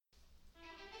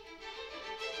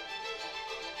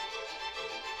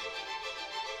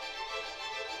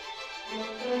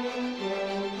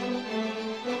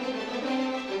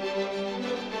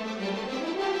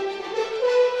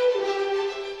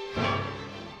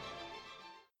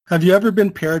Have you ever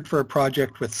been paired for a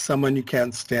project with someone you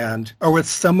can't stand, or with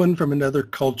someone from another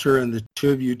culture and the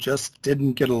two of you just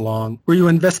didn't get along? Were you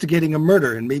investigating a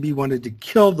murder and maybe wanted to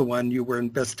kill the one you were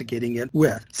investigating it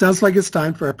with? Sounds like it's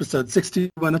time for episode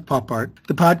 61 of Pop Art,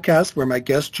 the podcast where my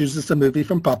guest chooses a movie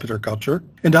from popular culture,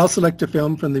 and I'll select a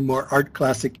film from the more art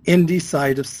classic indie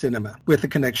side of cinema with a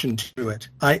connection to it.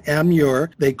 I am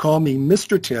your, they call me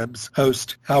Mr. Tibbs,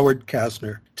 host Howard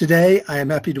Kasner. Today, I am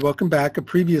happy to welcome back a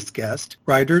previous guest,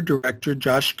 writer-director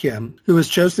Josh Kim, who has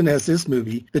chosen as his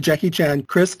movie the Jackie Chan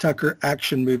Chris Tucker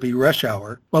action movie Rush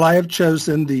Hour, while I have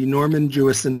chosen the Norman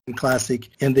Jewison classic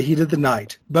In the Heat of the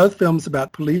Night, both films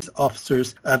about police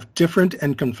officers of different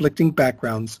and conflicting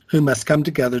backgrounds who must come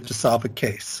together to solve a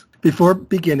case. Before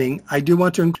beginning, I do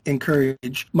want to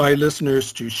encourage my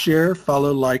listeners to share,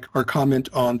 follow, like, or comment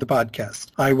on the podcast.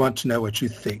 I want to know what you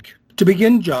think. To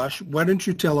begin, Josh, why don't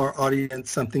you tell our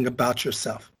audience something about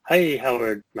yourself? Hi,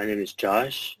 Howard. My name is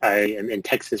Josh. I am in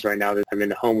Texas right now. I'm in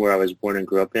the home where I was born and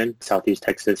grew up in, Southeast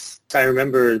Texas. I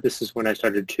remember this is when I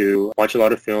started to watch a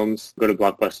lot of films, go to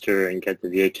Blockbuster and get the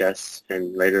VHS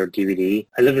and later DVD.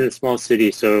 I live in a small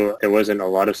city, so there wasn't a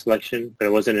lot of selection, but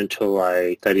it wasn't until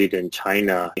I studied in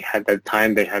China. At that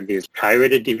time, they had these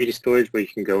pirated DVD stores where you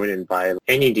can go in and buy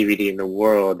any DVD in the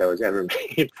world that was ever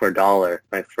made for $1.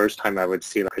 My first time I would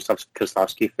see like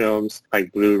Kieslowski films,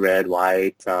 like Blue, Red,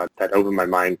 White, that opened my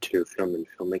mind to film and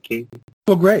filmmaking.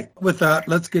 Well, great. With that,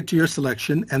 let's get to your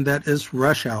selection, and that is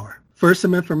Rush Hour. First,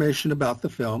 some information about the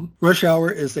film. Rush Hour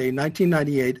is a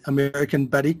 1998 American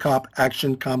buddy cop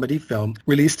action comedy film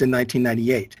released in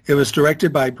 1998. It was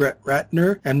directed by Brett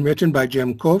Ratner and written by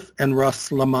Jim Kof and Ross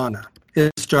LaManna.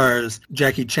 It stars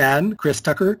Jackie Chan, Chris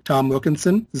Tucker, Tom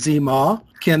Wilkinson, Zee Ma,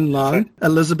 Ken Leung,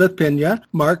 Elizabeth Pena,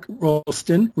 Mark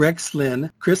Rolston, Rex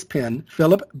Linn, Chris Penn,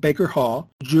 Philip Baker Hall,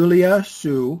 Julia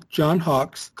Su, John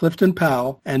Hawkes, Clifton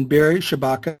Powell, and Barry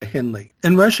Shabaka Henley.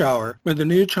 In Rush Hour, when the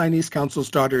new Chinese counsel's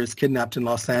daughter is kidnapped in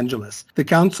Los Angeles, the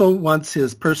counsel wants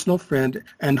his personal friend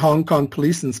and Hong Kong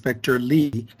police inspector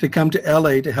Lee to come to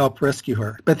L.A. to help rescue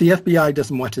her. But the FBI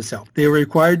doesn't want his help. They are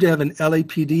required to have an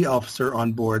LAPD officer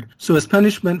on board, so as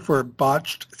punishment for a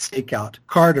botched stakeout,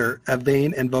 Carter, a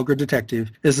vain and vulgar detective,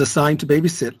 is assigned to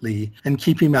babysit Lee and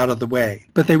keep him out of the way.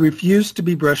 But they refuse to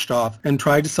be brushed off and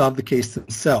try to solve the case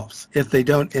themselves if they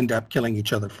don't end up killing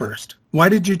each other first. Why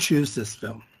did you choose this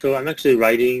film? So I'm actually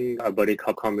writing a buddy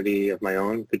cop comedy of my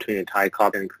own between a Thai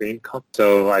cop and a Korean cop.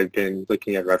 So I've been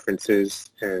looking at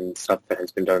references and stuff that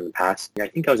has been done in the past. I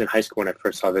think I was in high school when I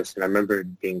first saw this, and I remember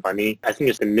it being funny. I think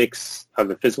it's the mix of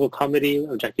the physical comedy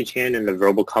of Jackie Chan and the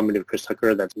verbal comedy of Chris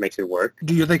Tucker that makes it work.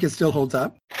 Do you think it still holds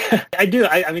up? I do.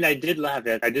 I mean, I did laugh at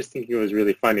it. I just think it was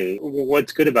really funny.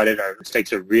 What's good about it are the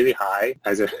stakes are really high.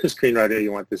 As a screenwriter,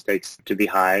 you want the stakes to be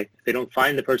high. If they don't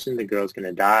find the person, the girl's going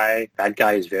to die. Bad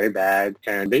guy is very bad.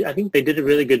 And I think they did a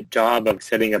really good job of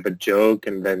setting up a joke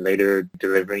and then later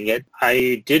delivering it.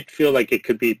 I did feel like it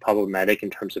could be problematic in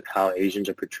terms of how Asians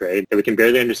are portrayed. That we can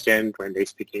barely understand when they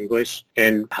speak English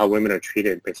and how women are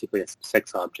treated basically as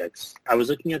sex objects. I was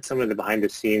looking at some of the behind the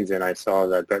scenes and I saw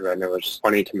that Brett Ratner was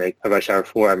wanting to make a Rush Hour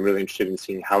 4. I'm really interested in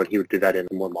seeing how he would do that in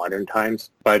more modern times.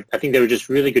 But I think there was just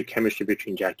really good chemistry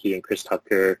between Jackie and Chris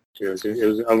Tucker. It was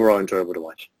overall enjoyable to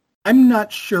watch. I'm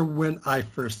not sure when I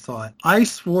first saw it. I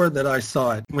swore that I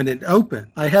saw it when it opened.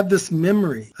 I have this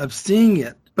memory of seeing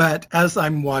it, but as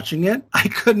I'm watching it, I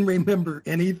couldn't remember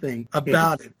anything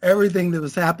about it. Everything that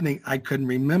was happening, I couldn't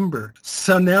remember.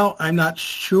 So now I'm not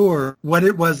sure what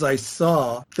it was I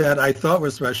saw that I thought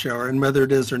was Rush Hour and whether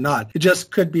it is or not. It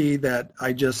just could be that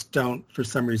I just don't, for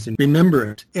some reason, remember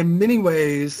it. In many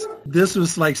ways, this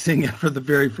was like seeing it for the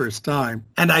very first time,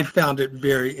 and I found it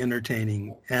very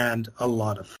entertaining and a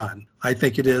lot of fun. I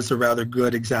think it is a rather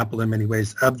good example in many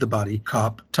ways of the buddy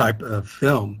cop type of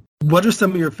film. What are some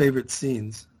of your favorite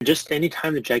scenes? Just any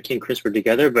time that Jackie and Chris were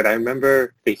together, but I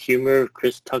remember the humor of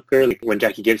Chris Tucker, like when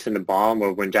Jackie gives him the bomb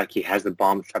or when Jackie has the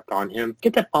bomb strapped on him.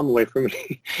 Get that bomb away from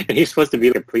me. And he's supposed to be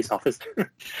like a police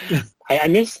officer. I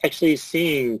miss actually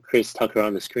seeing Chris Tucker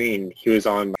on the screen. He was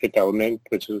on Fifth Element,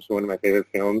 which was one of my favorite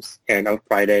films, and on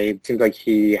Friday. It seems like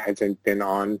he hasn't been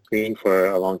on screen for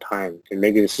a long time. And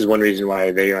maybe this is one reason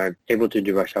why they aren't able to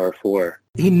do Rush Hour 4.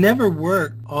 He never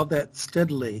worked all that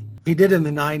steadily. He did in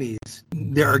the 90s.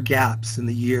 There are gaps in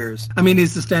the years. I mean,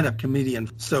 he's a stand-up comedian,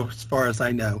 so as far as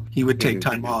I know, he would take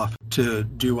time off to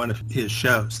do one of his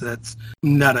shows. That's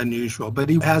not unusual. But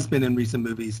he has been in recent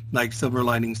movies like Silver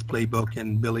Linings Playbook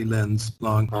and Billy Lynn's seconds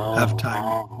long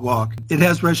halftime walk. It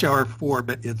has Rush Hour 4,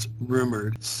 but it's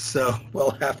rumored. So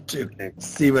we'll have to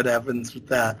see what happens with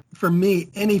that. For me,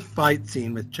 any fight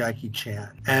scene with Jackie Chan,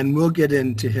 and we'll get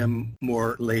into him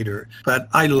more later, but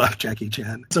I love Jackie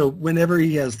Chan. So whenever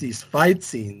he has these fight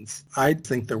scenes, I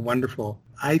think they're wonderful.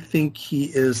 I think he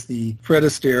is the Fred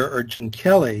Astaire or Gene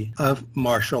Kelly of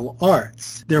martial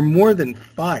arts. They're more than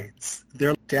fights.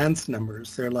 They're dance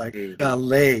numbers. They're like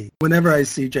ballet. Whenever I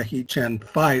see Jackie Chan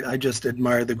fight, I just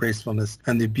admire the gracefulness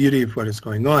and the beauty of what is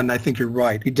going on. And I think you're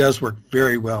right. He does work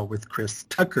very well with Chris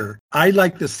Tucker. I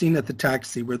like the scene at the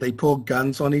taxi where they pull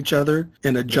guns on each other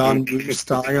in a John Woo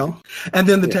style. And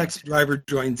then the taxi driver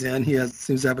joins in. He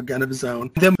seems to have a gun of his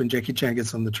own. Then when Jackie Chan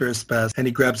gets on the tourist bus and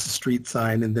he grabs the street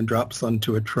sign and then drops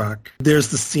onto a truck. There's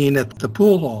the scene at the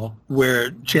pool hall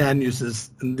where Chan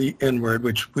uses the N-word,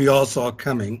 which we all saw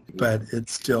coming, but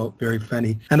it's still very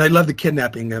funny. And I love the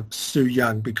kidnapping of Sue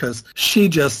Young because she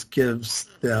just gives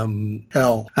them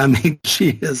hell. I mean,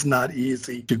 she is not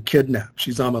easy to kidnap.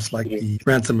 She's almost like the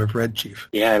Ransom of Red Chief.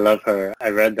 Yeah, I love her. I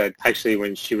read that actually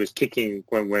when she was kicking,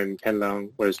 when Ken Leung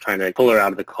was trying to pull her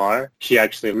out of the car, she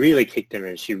actually really kicked him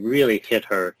and she really hit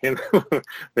him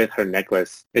with her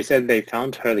necklace. They said they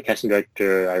found her, the casting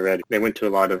director, I read, they went to a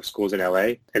lot of schools in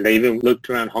LA and they even looked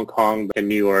around Hong Kong and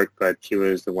New York, but she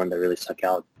was the one that really stuck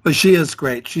out. But she is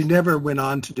great. She never went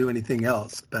on to do anything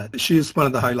else, but she is one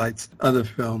of the highlights of the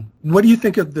film. What do you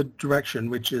think of the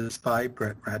direction, which is by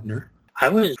Brett Ratner? I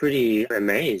was pretty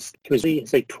amazed. He was in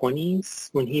his 20s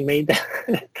when he made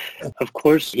that. Of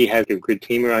course, he had a good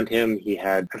team around him.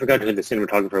 I forgot who the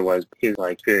cinematographer was, but he was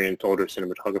like experienced older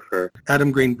cinematographer.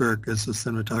 Adam Greenberg is the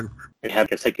cinematographer. It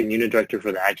had a second unit director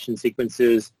for the action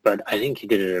sequences, but I think he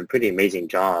did a pretty amazing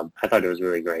job. I thought it was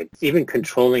really great. Even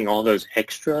controlling all those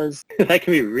extras, that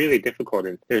can be really difficult.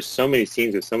 And there's so many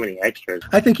scenes with so many extras.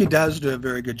 I think he does do a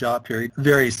very good job here.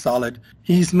 Very solid.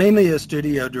 He's mainly a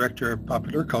studio director of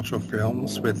popular cultural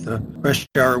films with Rush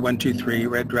Hour 1, 2, 3,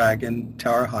 Red Dragon,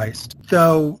 Tower Heist.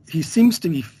 Though he seems to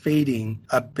be fading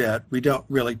a bit. We don't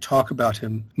really talk about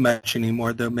him much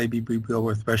anymore, though maybe we will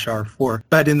with Rush Hour 4.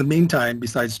 But in the meantime,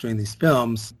 besides doing these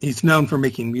films, he's known for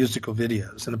making musical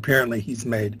videos, and apparently he's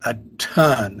made a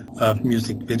ton of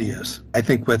music videos, I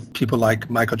think with people like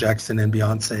Michael Jackson and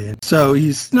Beyonce. So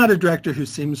he's not a director who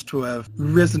seems to have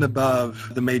risen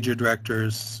above the major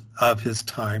directors of his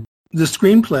time. The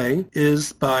screenplay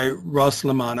is by Ross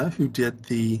LaManna, who did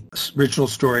the original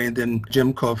story, and then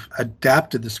Jim Kof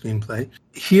adapted the screenplay.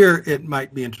 Here, it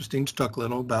might be interesting to talk a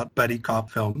little about buddy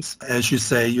cop films. As you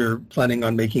say, you're planning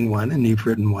on making one, and you've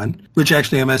written one, which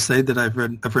actually I must say that I've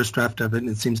read a first draft of it, and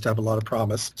it seems to have a lot of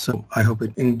promise. So I hope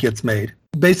it gets made.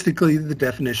 Basically, the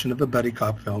definition of a buddy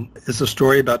cop film is a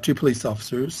story about two police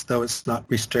officers, though it's not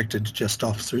restricted to just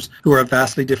officers, who are of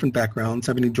vastly different backgrounds,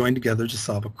 having to join together to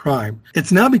solve a crime.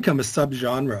 It's now become a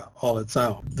subgenre all its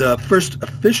own. The first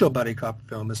official buddy cop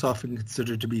film is often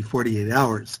considered to be 48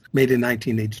 Hours, made in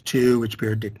 1982, which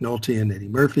appeared Dick Nolte and Eddie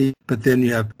Murphy. But then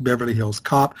you have Beverly Hills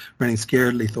Cop, Running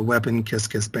Scared, Lethal Weapon, Kiss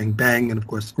Kiss Bang Bang, and of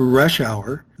course Rush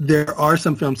Hour. There are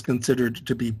some films considered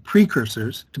to be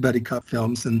precursors to buddy cop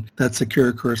films, and that's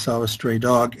Akira Kurosawa's Stray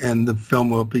Dog, and the film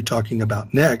we'll be talking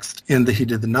about next, In the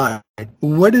Heat of the Night.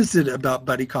 What is it about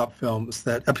buddy cop films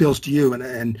that appeals to you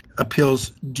and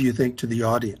appeals, do you think, to the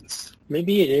audience?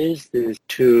 Maybe it is these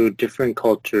two different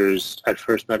cultures at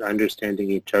first not understanding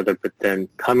each other, but then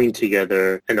coming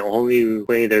together. And the only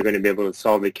way they're going to be able to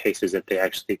solve the case is if they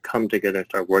actually come together and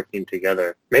start working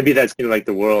together. Maybe that's like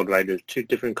the world, right? There's two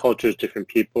different cultures, different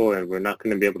people, and we're not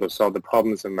going to be able to solve the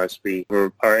problems unless we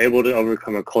are able to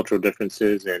overcome our cultural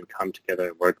differences and come together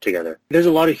and work together. There's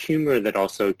a lot of humor that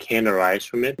also can arise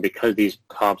from it because these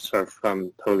cops are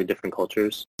from totally different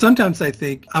cultures. Sometimes I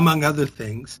think, among other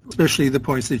things, especially the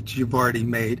points that you've already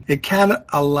made, it can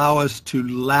allow us to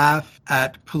laugh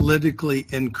at politically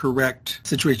incorrect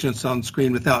situations on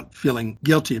screen without feeling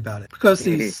guilty about it. Because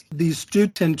these do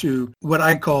tend to what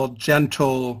I call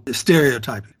gentle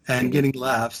stereotyping and getting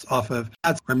laughs off of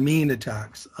ads or mean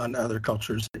attacks on other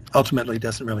cultures. It ultimately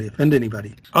doesn't really offend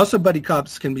anybody. Also, buddy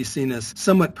cops can be seen as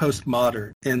somewhat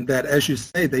postmodern in that, as you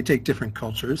say, they take different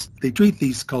cultures, they treat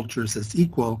these cultures as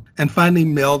equal, and finally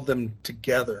meld them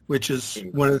together, which is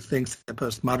one of the things that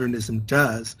postmodernism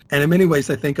does. And in many ways,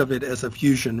 I think of it as a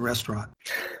fusion restaurant.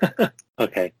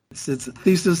 Okay. It's a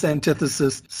thesis,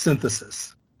 antithesis,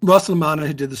 synthesis. Ross LaManna,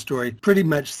 who did the story, pretty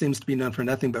much seems to be known for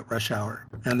nothing but Rush Hour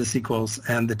and the sequels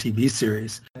and the TV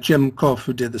series. Jim Kolf,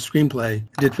 who did the screenplay,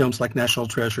 did films like National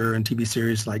Treasure and TV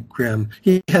series like Grimm.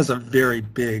 He has a very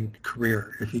big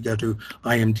career. If you go to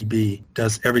IMDb,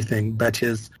 does everything. But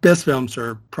his best films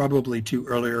are probably two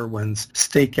earlier ones,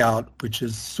 Stakeout, which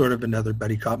is sort of another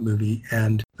buddy cop movie,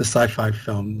 and the sci-fi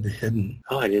film The Hidden.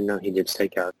 Oh, I didn't know he did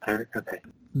Stakeout. Okay.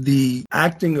 The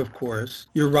acting, of course,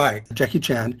 you're right. Jackie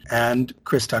Chan and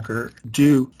Chris Tucker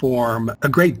do form a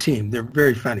great team. They're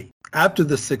very funny. After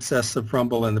the success of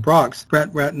Rumble in the Bronx,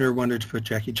 Brett Ratner wanted to put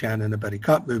Jackie Chan in a buddy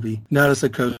cop movie, not as a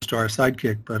co-star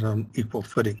sidekick, but on equal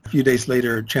footing. A few days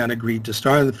later, Chan agreed to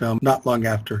star in the film. Not long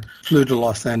after, flew to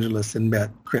Los Angeles and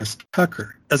met Chris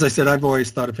Tucker. As I said, I've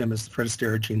always thought of him as Fred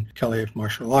Astaire, Gene Kelly of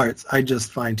martial arts. I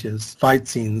just find his fight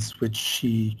scenes, which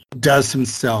he does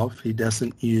himself, he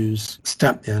doesn't use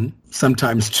stuntmen,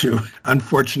 sometimes to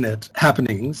unfortunate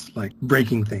happenings, like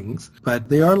breaking things, but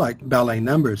they are like ballet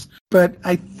numbers. But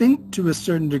I think to a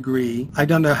certain degree, I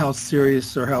don't know how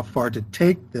serious or how far to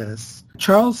take this.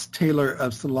 Charles Taylor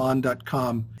of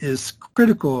Salon.com is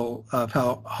critical of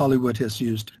how Hollywood has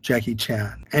used Jackie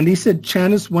Chan. And he said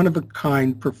Chan is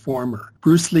one-of-a-kind performer.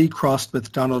 Bruce Lee crossed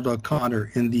with Donald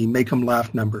O'Connor in the Make 'em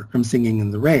Laugh number from Singing in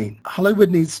the Rain.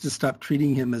 Hollywood needs to stop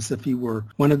treating him as if he were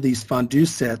one of these fondue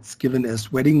sets given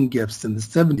as wedding gifts in the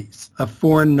 70s, a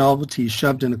foreign novelty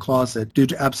shoved in a closet due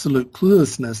to absolute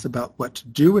cluelessness about what to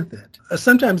do with it.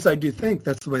 Sometimes I do think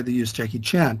that's the way they use Jackie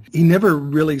Chan. He never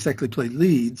really exactly played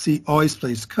leads. He always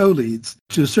plays co-leads.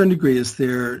 To a certain degree, is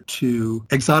there to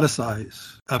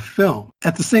exoticize a film.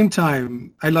 At the same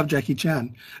time, I love Jackie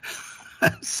Chan.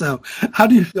 So how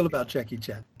do you feel about Jackie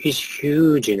Chan? He's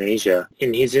huge in Asia,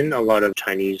 and he's in a lot of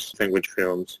Chinese language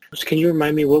films. So can you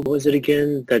remind me, what was it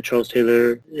again that Charles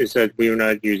Taylor is that we were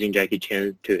not using Jackie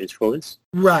Chan to his fullest?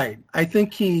 Right. I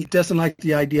think he doesn't like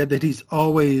the idea that he's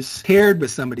always paired with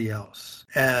somebody else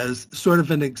as sort of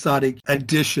an exotic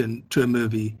addition to a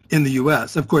movie in the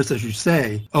U.S. Of course, as you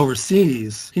say,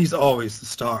 overseas, he's always the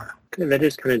star. That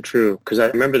is kind of true, because I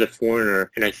remember The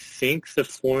Foreigner, and I think The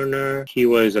Foreigner, he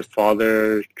was a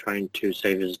father trying to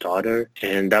save his daughter,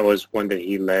 and that was one that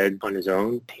he led on his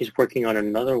own. He's working on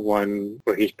another one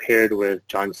where he's paired with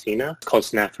John Cena called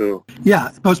Snafu.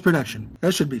 Yeah, post-production.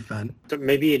 That should be fun. So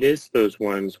maybe it is those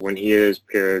ones when he is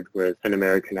paired with an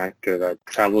American actor that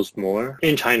travels more.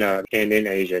 In China and in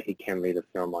Asia, he can lead a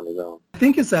film on his own. I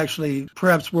think it's actually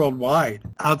perhaps worldwide,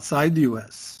 outside the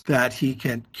U.S., that he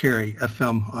can carry a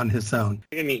film on his own.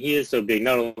 I mean, he is so big,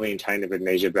 not only in China but in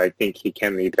Asia, but I think he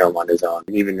can lead film on his own,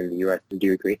 even in the U.S. Do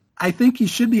you agree? I think he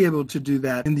should be able to do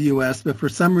that in the U.S., but for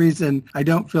some reason, I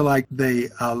don't feel like they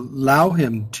allow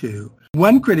him to.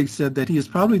 One critic said that he is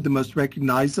probably the most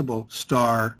recognizable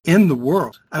star in the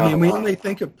world. I mean, we only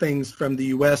think of things from the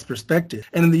U.S. perspective,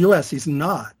 and in the U.S. he's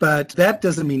not. But that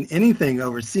doesn't mean anything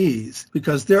overseas,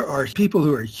 because there are people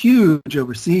who are huge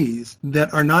overseas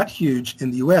that are not huge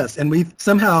in the U.S. And we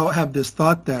somehow have this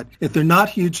thought that if they're not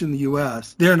huge in the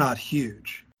U.S., they're not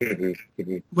huge.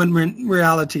 When in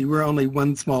reality, we're only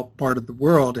one small part of the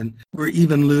world, and we're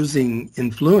even losing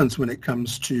influence when it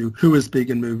comes to who is big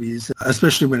in movies,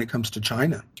 especially when it comes to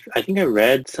China. I think I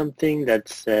read something that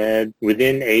said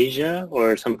within Asia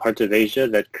or some parts of Asia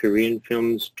that Korean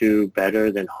films do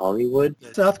better than Hollywood.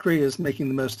 South Korea is making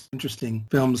the most interesting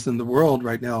films in the world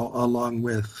right now, along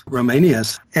with Romania.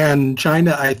 And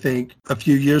China, I think, a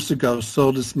few years ago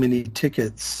sold as many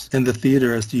tickets in the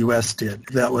theater as the U.S. did.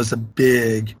 That was a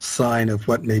big sign of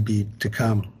what may be to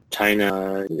come.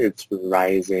 China, it's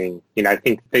rising. I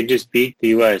think they just beat the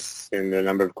U.S. in the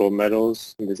number of gold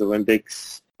medals in the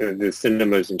Olympics. The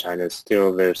cinemas in China,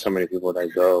 still there's so many people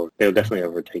that go. They'll definitely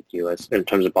overtake the U.S. in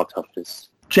terms of box office.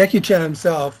 Jackie Chan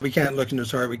himself, we can't look into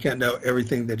his heart. We can't know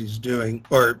everything that he's doing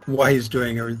or why he's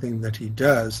doing everything that he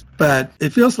does. But it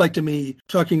feels like to me,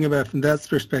 talking about from that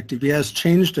perspective, he has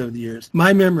changed over the years.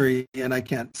 My memory, and I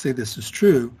can't say this is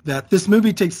true, that this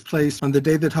movie takes place on the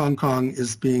day that Hong Kong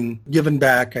is being given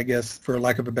back, I guess, for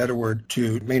lack of a better word,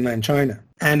 to mainland China.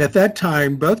 And at that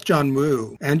time, both John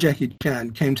Woo and Jackie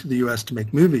Chan came to the U.S. to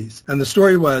make movies. And the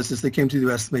story was they came to the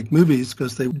U.S. to make movies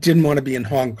because they didn't want to be in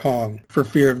Hong Kong for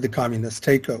fear of the communist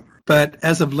takeover. But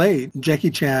as of late,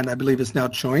 Jackie Chan, I believe, has now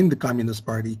joined the Communist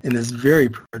Party and is very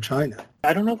pro-China.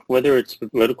 I don't know whether it's a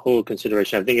political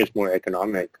consideration. I think it's more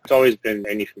economic. It's always been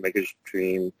any filmmaker's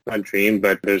dream, not dream,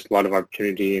 but there's a lot of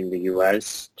opportunity in the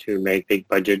U.S. to make big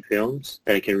budget films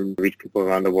that can reach people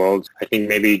around the world. I think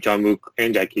maybe John Woo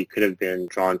and Jackie could have been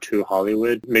drawn to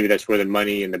Hollywood. Maybe that's where the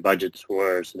money and the budgets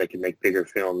were, so they could make bigger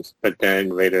films. But then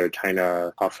later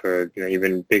China offered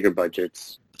even bigger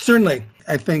budgets. Certainly,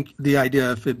 I think the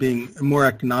idea of it being more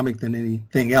economic than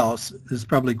anything else is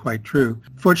probably quite true.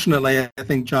 Fortunately, I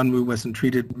think John Woo wasn't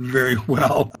treated very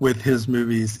well with his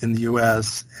movies in the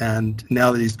U.S., and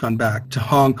now that he's gone back to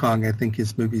Hong Kong, I think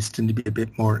his movies tend to be a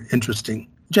bit more interesting.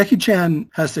 Jackie Chan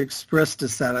has expressed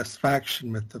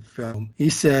dissatisfaction with the film. He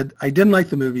said, I didn't like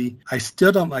the movie. I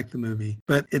still don't like the movie.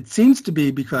 But it seems to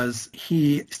be because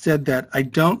he said that I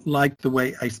don't like the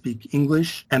way I speak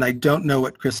English and I don't know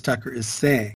what Chris Tucker is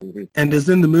saying. Mm-hmm. And as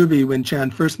in the movie, when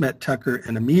Chan first met Tucker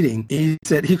in a meeting, he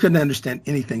said he couldn't understand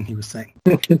anything he was saying.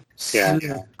 Yeah.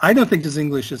 So, I don't think his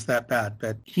English is that bad,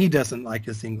 but he doesn't like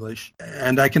his English.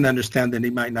 And I can understand that he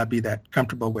might not be that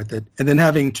comfortable with it. And then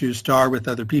having to star with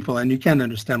other people, and you can't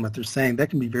understand what they're saying, that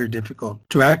can be very difficult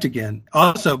to act again.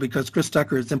 Also, because Chris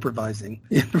Tucker is improvising.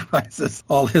 He improvises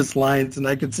all his lines, and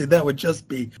I could see that would just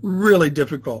be really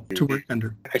difficult to work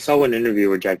under. I saw one interview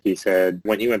where Jackie said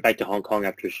when he went back to Hong Kong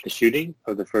after the shooting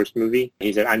of the first movie,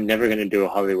 he said, I'm never going to do a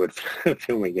Hollywood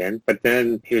film again. But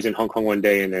then he was in Hong Kong one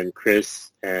day, and then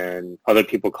Chris and other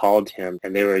people called him,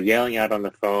 and they were yelling out on the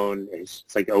phone. It's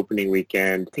like the opening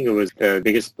weekend. I think it was the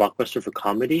biggest blockbuster for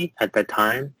comedy at that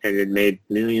time, and it made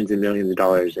millions and millions of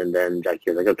dollars. And then Jackie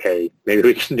was like, okay, maybe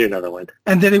we can do another one.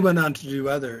 And then he went on to do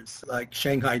others, like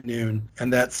Shanghai Noon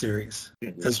and that series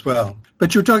as well.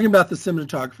 But you were talking about the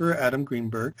cinematographer, Adam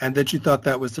Greenberg, and that you thought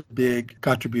that was a big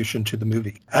contribution to the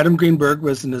movie. Adam Greenberg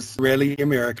was an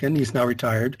Israeli-American. He's now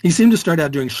retired. He seemed to start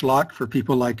out doing schlock for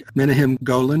people like Menahem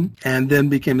Golan, and then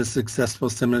became a successful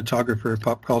cinematographer of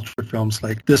pop culture films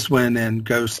like this one and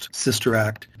Ghost, Sister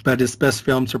Act. But his best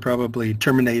films are probably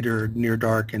Terminator, Near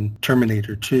Dark, and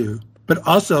Terminator 2. But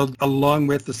also, along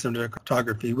with the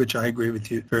cinematography, which I agree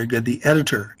with you, very good, the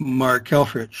editor, Mark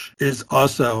Helfrich, is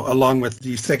also, along with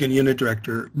the second unit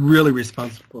director, really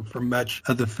responsible for much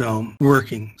of the film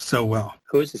working so well.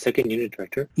 Who is the second unit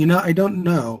director? I don't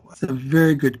know. It's a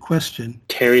very good question.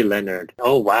 Terry Leonard.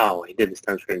 Oh, wow. He did the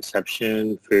stunts for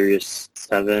Inception, Furious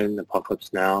 7,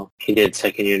 Apocalypse Now. He did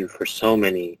second unit for so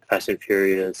many, Fast and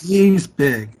Furious. He's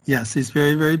big. Yes, he's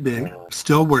very, very big. Yeah.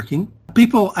 Still working.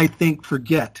 People, I think,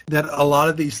 forget that a lot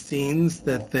of these scenes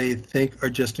that they think are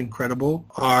just incredible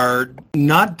are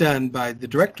not done by the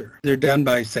director. They're done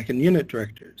by second unit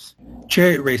directors.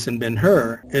 Chariot Race in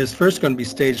Ben-Hur is first going to be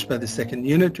staged by the second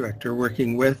unit director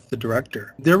working with the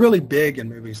director. They're really big in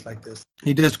movies like this.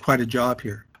 He does quite a job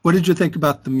here. What did you think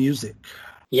about the music?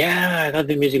 Yeah, I thought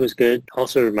the music was good.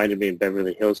 Also reminded me of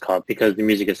Beverly Hills Cop because the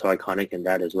music is so iconic in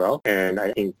that as well. And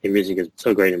I think the music is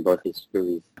so great in both these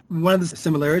movies. One of the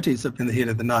similarities of In the Heat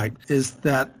of the Night is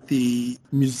that the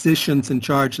musicians in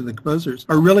charge and the composers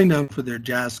are really known for their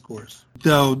jazz scores.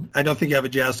 Though I don't think you have a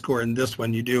jazz score in this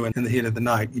one. You do in The Heat of the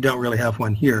Night. You don't really have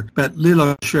one here. But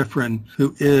Lilo Schifrin,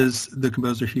 who is the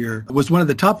composer here, was one of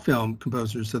the top film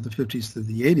composers of the 50s to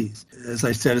the 80s. As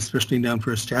I said, especially known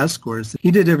for his jazz scores.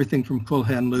 He did everything from Cool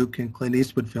Hand Luke and Clint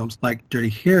Eastwood films like Dirty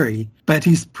Harry, but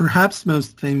he's perhaps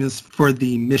most famous for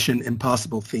the Mission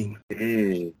Impossible theme.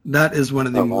 That is one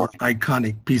of the more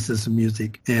iconic pieces of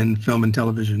music in film and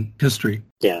television history.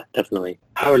 Yeah, definitely.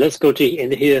 Howard, let's go to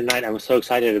In the Heat of the Night. I'm so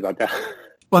excited about that.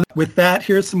 Well, with that,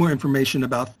 here's some more information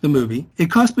about the movie.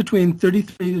 It cost between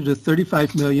 $33 to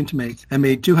 $35 million to make and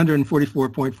made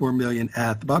 $244.4 million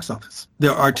at the box office.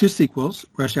 There are two sequels,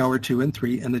 Rush Hour 2 and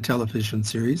 3 in the television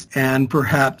series, and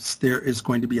perhaps there is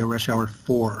going to be a Rush Hour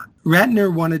 4.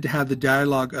 Ratner wanted to have the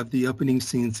dialogue of the opening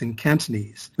scenes in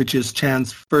Cantonese, which is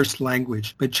Chan's first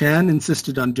language, but Chan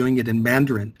insisted on doing it in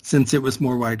Mandarin since it was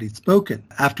more widely spoken.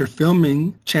 After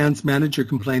filming, Chan's manager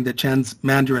complained that Chan's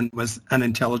Mandarin was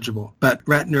unintelligible, but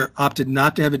Ratner opted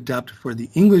not to have it dubbed for the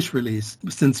English release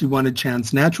since he wanted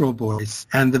Chan's natural voice,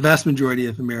 and the vast majority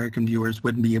of American viewers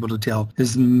wouldn't be able to tell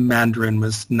his Mandarin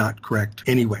was not correct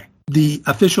anyway. The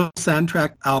official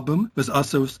soundtrack album was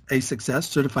also a success,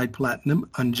 certified platinum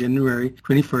on January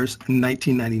 21st,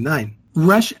 1999.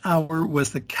 Rush Hour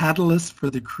was the catalyst for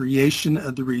the creation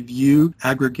of the review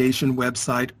aggregation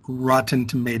website Rotten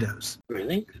Tomatoes.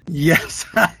 Really? Yes.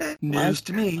 News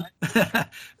to me.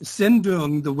 Sin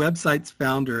Dung, the website's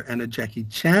founder and a Jackie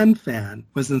Chan fan,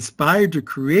 was inspired to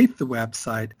create the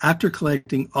website after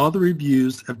collecting all the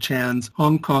reviews of Chan's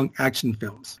Hong Kong action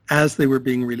films as they were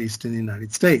being released in the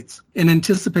United States. In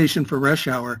anticipation for Rush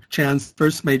Hour, Chan's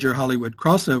first major Hollywood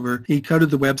crossover, he coded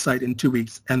the website in 2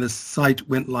 weeks, and the site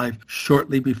went live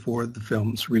shortly before the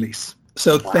film's release.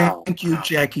 So thank you,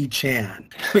 Jackie Chan.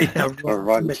 We have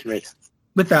Rotten Tomatoes.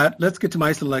 With that, let's get to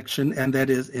my selection, and that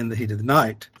is In the Heat of the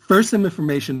Night. First, some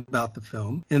information about the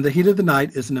film. In the Heat of the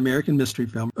Night is an American mystery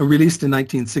film released in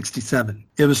 1967.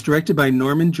 It was directed by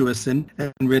Norman Jewison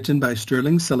and written by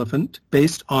Sterling Siliphant,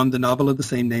 based on the novel of the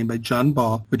same name by John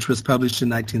Ball, which was published in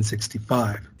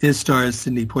 1965. It stars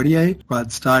Sidney Poitier, Rod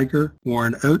Steiger,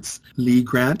 Warren Oates, Lee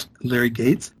Grant, Larry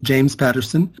Gates, James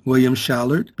Patterson, William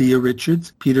Shallard, Bea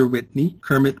Richards, Peter Whitney,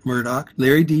 Kermit Murdoch,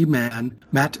 Larry D. Mann,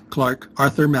 Matt Clark,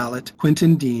 Arthur Mallett,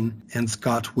 Quentin Dean, and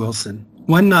Scott Wilson.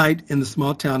 One night in the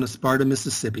small town of Sparta,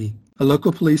 Mississippi, a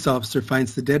local police officer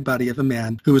finds the dead body of a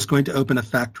man who was going to open a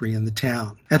factory in the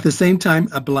town. At the same time,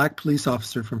 a black police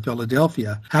officer from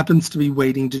Philadelphia happens to be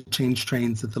waiting to change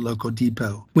trains at the local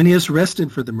depot. When he is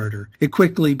arrested for the murder, it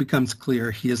quickly becomes clear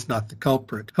he is not the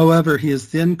culprit. However, he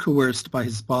is then coerced by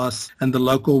his boss and the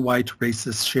local white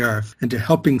racist sheriff into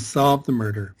helping solve the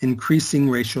murder, increasing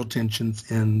racial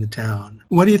tensions in the town.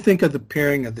 What do you think of the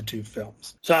pairing of the two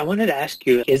films? So I wanted to ask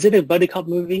you, is it a buddy cop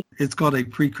movie? It's called a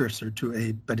precursor to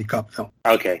a buddy cop film.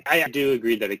 Okay. I do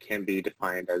agree that it can be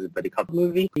defined as a buddy cop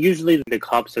movie. Usually the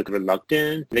cops are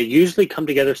reluctant. They usually come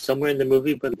together somewhere in the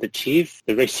movie, but the chief,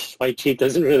 the racist white chief,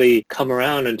 doesn't really come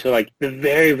around until like the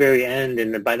very, very end.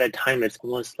 And by that time, it's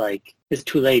almost like, it's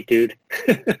too late, dude.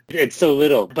 It's so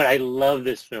little. But I love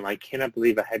this film. I cannot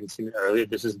believe I hadn't seen it earlier.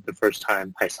 This is the first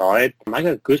time I saw it. I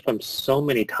got goosebumps so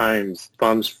many times.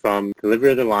 Bumps from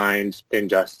delivery of the lines, the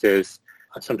injustice,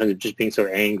 sometimes just being so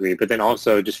angry, but then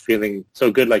also just feeling so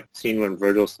good, like seeing when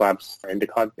Virgil slaps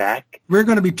Endicott back. We're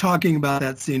going to be talking about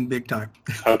that scene big time.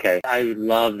 Okay. I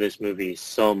love this movie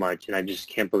so much, and I just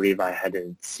can't believe I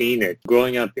hadn't seen it.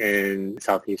 Growing up in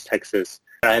Southeast Texas,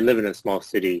 I live in a small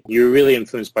city. You're really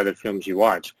influenced by the films you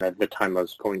watch. At the time I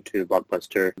was going to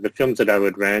Blockbuster, the films that I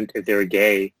would rent, if they were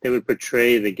gay, they would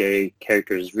portray the gay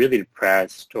characters really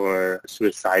depressed or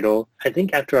suicidal. I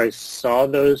think after I saw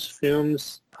those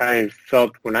films, I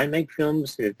felt when I make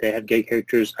films, if they have gay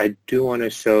characters, I do want to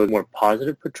show more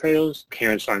positive portrayals.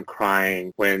 Parents aren't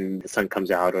crying when the sun comes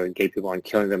out, or gay people aren't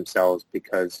killing themselves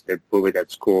because they're bullied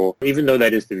at school, even though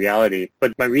that is the reality.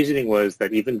 But my reasoning was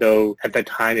that even though at that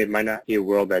time it might not be a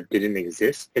world that didn't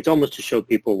exist, it's almost to show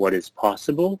people what is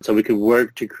possible so we could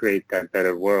work to create that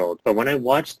better world. But when I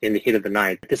watched In the Heat of the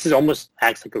Night, this is almost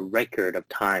acts like a record of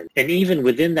time. And even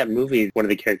within that movie, one of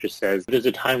the characters says, there's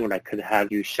a time when I could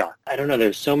have you shot. I don't know,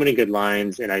 there's so many good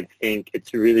lines, and I think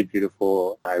it's really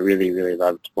beautiful. I really, really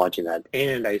loved watching that.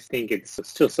 And I think it's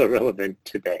still so relevant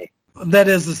today. That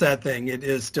is the sad thing. It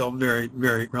is still very,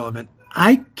 very relevant.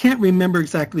 I can't remember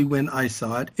exactly when I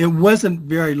saw it. It wasn't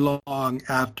very long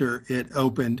after it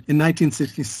opened. In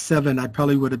 1967, I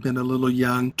probably would have been a little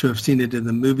young to have seen it in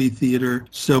the movie theater.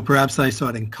 So perhaps I saw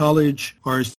it in college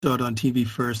or I saw it on TV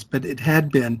first, but it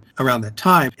had been around that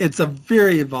time. It's a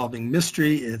very evolving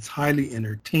mystery. It's highly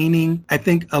entertaining. I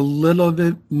think a little of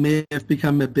it may have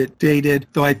become a bit dated,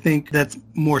 though I think that's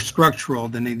more structural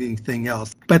than anything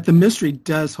else. But the mystery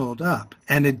does hold up,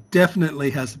 and it definitely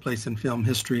has a place in film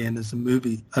history and is a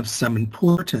movie of some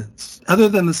importance. Other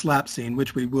than the slap scene,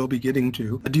 which we will be getting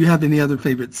to, do you have any other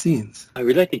favorite scenes? I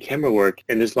really like the camera work.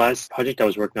 In this last project I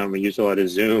was working on, we used a lot of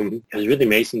zoom. It was really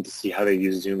amazing to see how they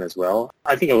use zoom as well.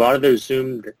 I think a lot of their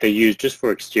zoom that they use just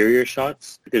for exterior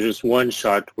shots. There's just one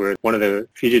shot where one of the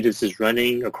fugitives is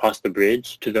running across the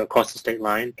bridge across the state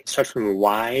line. It starts from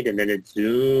wide and then it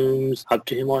zooms up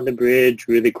to him on the bridge,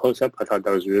 really close up. I thought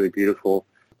that was really beautiful.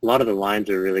 A lot of the lines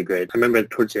are really great. I remember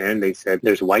towards the end they said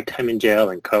there's white time in jail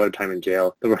and color time in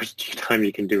jail. The worst time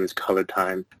you can do is color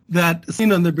time. That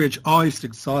scene on the bridge always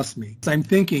exhausts me. I'm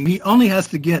thinking he only has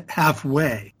to get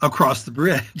halfway across the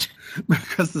bridge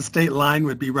because the state line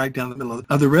would be right down the middle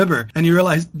of the river. And you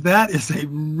realize that is a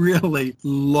really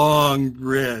long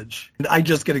bridge. And I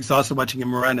just get exhausted watching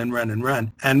him run and run and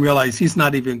run and realize he's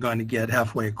not even going to get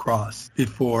halfway across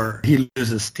before he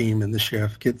loses steam and the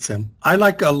sheriff gets him. I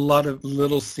like a lot of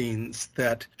little scenes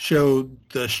that show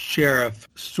the sheriff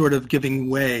sort of giving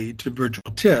way to Virgil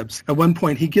Tibbs. At one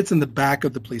point, he gets in the back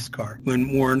of the police car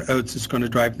when Warren Oates is going to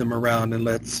drive them around and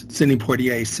lets Sidney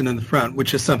Poitier sit in the front,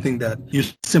 which is something that you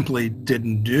simply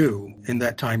didn't do in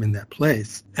that time in that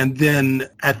place. And then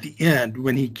at the end,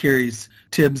 when he carries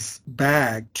Tibbs'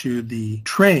 bag to the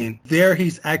train, there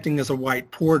he's acting as a white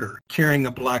porter carrying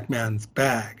a black man's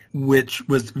bag, which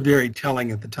was very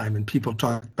telling at the time, and people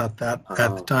talked about that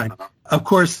at the time. Of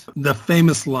course, the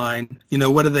famous line,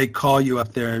 what do they call you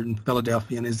up there in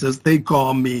Philadelphia? And he says, they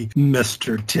call me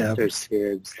Mr. Tibbs.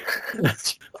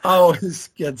 Tibbs. Always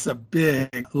gets a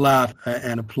big laugh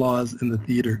and applause in the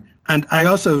theater. And I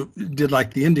also did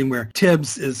like the ending where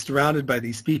Tibbs is surrounded by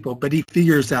these people, but he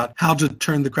figures out how to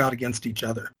turn the crowd against each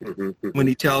other. When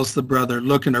he tells the brother,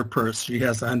 look in her purse, she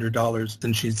has $100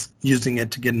 and she's using it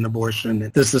to get an abortion.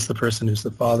 And this is the person who's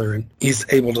the father. And he's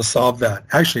able to solve that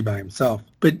actually by himself.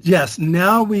 But yes,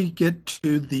 now we get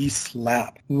to the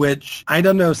slap, which I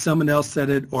don't know if someone else said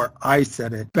it or I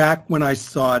said it. Back when I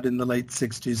saw it in the late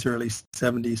 60s, early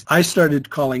 70s, I started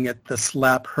calling it the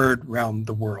slap heard round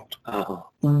the world. Oh.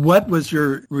 What was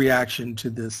your reaction to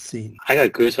this scene? I got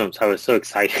goosebumps. I was so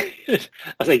excited.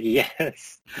 I was like,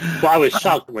 yes. Well, I was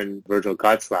shocked when Virgil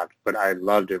got slapped, but I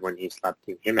loved it when he slapped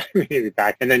him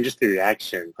back. And then just the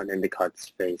reaction on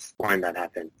Endicott's face when that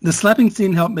happened. The slapping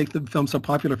scene helped make the film so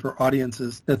popular for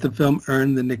audiences that the film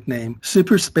earned the nickname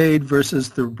Super Spade versus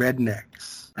the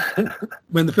Rednecks.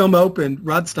 When the film opened,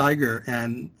 Rod Steiger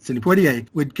and Sidney Poitier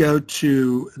would go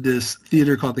to this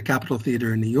theater called the Capitol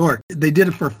Theater in New York. They did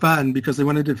it for fun because they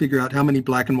wanted to figure out how many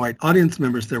black and white audience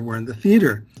members there were in the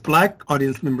theater. Black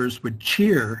audience members would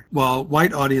cheer while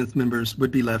white audience members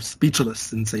would be left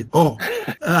speechless and say, oh.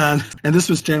 And this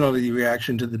was generally the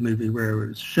reaction to the movie where it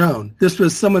was shown. This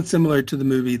was somewhat similar to the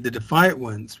movie The Defiant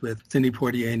Ones with Sidney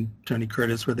Poitier and Tony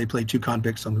Curtis, where they play two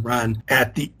convicts on the run.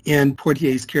 At the end,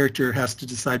 Poitier's character has to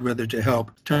decide whether to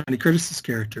help Tony Curtis's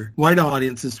character. White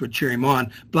audiences would cheer him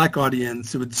on. Black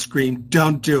audience would scream,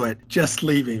 don't do it. Just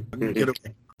leave him. Get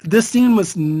away. This scene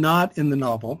was not in the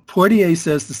novel. Poitier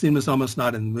says the scene was almost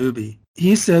not in the movie.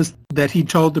 He says that he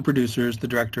told the producers, the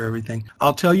director, everything,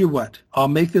 I'll tell you what, I'll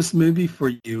make this movie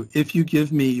for you if you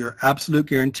give me your absolute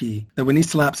guarantee that when he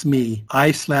slaps me,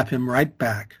 I slap him right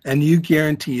back, and you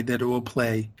guarantee that it will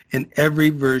play in every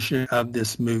version of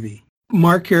this movie.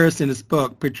 Mark Harris, in his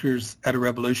book, Pictures at a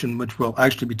Revolution, which we'll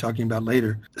actually be talking about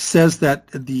later, says that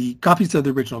the copies of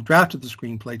the original draft of the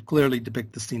screenplay clearly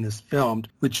depict the scene as filmed,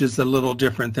 which is a little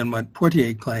different than what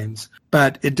Poitier claims.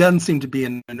 But it doesn't seem to be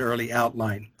in an early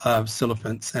outline of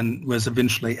Silliphant's and was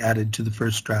eventually added to the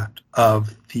first draft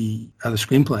of the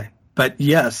screenplay. But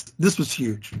yes, this was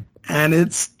huge. And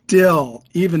it's still,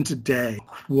 even today,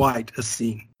 quite a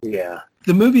scene. Yeah.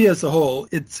 The movie as a whole,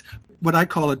 it's what I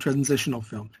call a transitional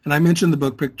film. And I mentioned the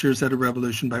book Pictures at a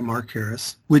Revolution by Mark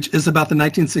Harris, which is about the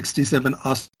 1967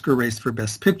 Oscar race for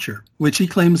Best Picture, which he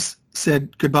claims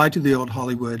said goodbye to the old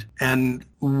Hollywood and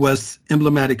was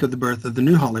emblematic of the birth of the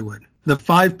new Hollywood. The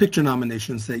 5 picture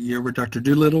nominations that year were Dr.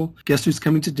 Dolittle, Guess Who's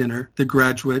Coming to Dinner, The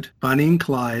Graduate, Bonnie and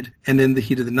Clyde, and In the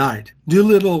Heat of the Night.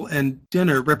 Dolittle and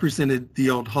Dinner represented the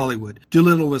old Hollywood.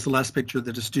 Dolittle was the last picture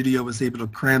that a studio was able to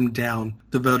cram down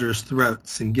the voters'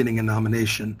 throats in getting a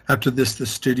nomination. After this, the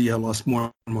studio lost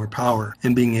more and more power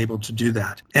in being able to do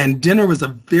that. And Dinner was a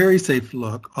very safe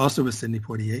look, also with Sidney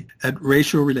Poitier, at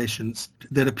racial relations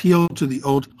that appealed to the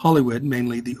old Hollywood,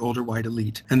 mainly the older white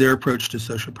elite, and their approach to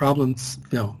social problems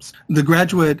films. The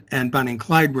Graduate and Bonnie and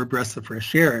Clyde were breaths of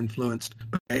fresh air influenced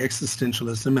by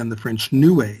existentialism and the French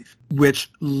New Wave,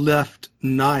 which left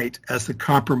Night as a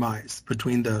compromise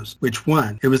between those. Which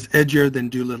won? It was edgier than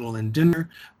Dolittle and Dinner,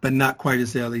 but not quite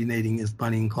as alienating as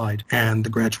Bonnie and Clyde and The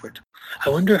Graduate. I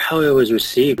wonder how it was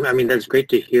received. I mean, that's great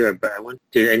to hear, but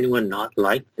did anyone not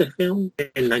like the film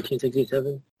in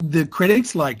 1967? The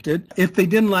critics liked it. If they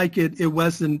didn't like it, it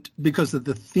wasn't because of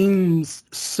the themes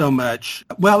so much.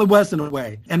 Well, it was in a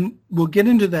way. And we'll get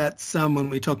into that some when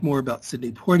we talk more about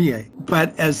Sidney Poitier.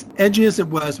 But as edgy as it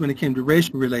was when it came to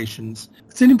racial relations,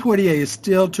 Sidney Poitier is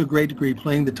still to a great degree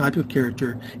playing the type of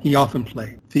character he often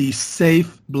played. The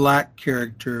safe black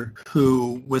character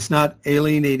who was not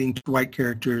alienating to white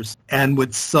characters and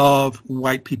would solve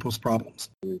white people's problems.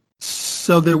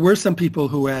 So there were some people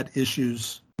who had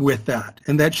issues with that.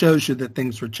 And that shows you that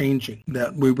things were changing,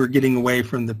 that we were getting away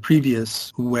from the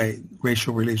previous way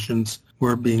racial relations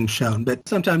were being shown. But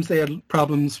sometimes they had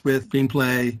problems with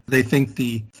screenplay. They think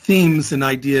the themes and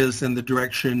ideas and the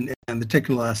direction and the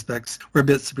technical aspects were a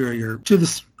bit superior to the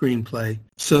screenplay.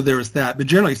 So there was that. But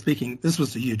generally speaking, this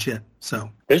was a huge hit.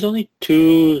 So there's only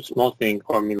 2 small things.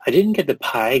 I mean, I didn't get the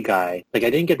pie guy. I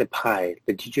didn't get the pie.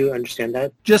 But did you understand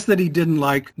that? Just that he didn't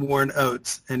like Warren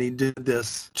Oates, and he did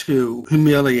this to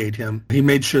humiliate him. He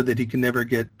made sure that he could never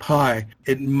get pie.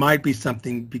 It might be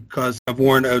something because of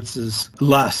Warren Oates's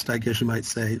lust, I guess you might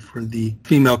say, for the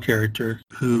female character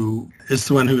who is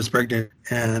the one who is pregnant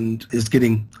and is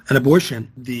getting an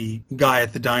abortion. The guy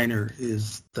at the diner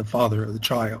is the father of the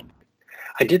child.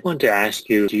 I did want to ask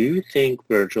you, do you think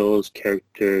Virgil's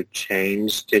character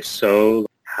changed? If so,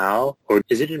 how, or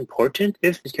is it important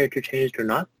if his character changed or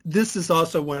not? This is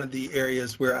also one of the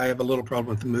areas where I have a little problem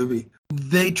with the movie.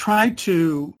 They try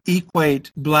to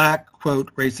equate black,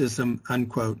 quote, racism,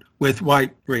 unquote, with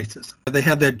white racism. They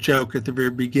have that joke at the very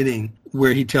beginning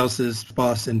where he tells his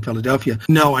boss in Philadelphia,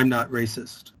 no, I'm not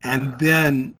racist. And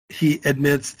then he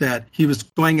admits that he was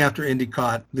going after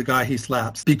Endicott, the guy he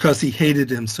slaps, because he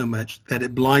hated him so much that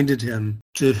it blinded him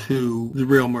to who the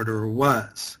real murderer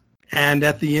was. And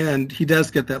at the end, he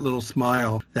does get that little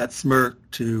smile, that smirk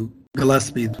to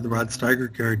Gillespie, the Rod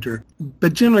Steiger character.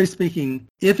 But generally speaking,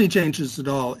 if he changes at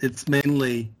all, it's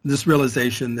mainly this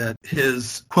realization that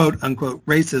his quote-unquote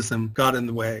racism got in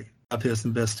the way of his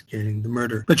investigating the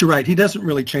murder. But you're right, he doesn't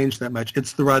really change that much.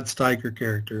 It's the Rod Steiger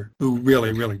character who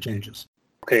really, really changes.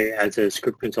 Okay, as a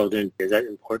script consultant, is that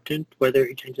important whether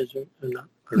he changes or not?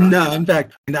 No, in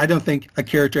fact, I don't think a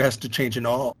character has to change at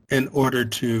all in order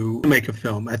to make a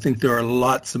film. I think there are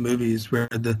lots of movies where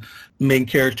the main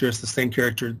character is the same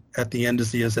character at the end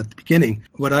as he is at the beginning.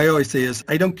 What I always say is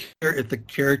I don't care if the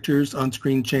characters on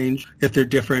screen change, if they're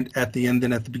different at the end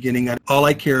than at the beginning. All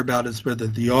I care about is whether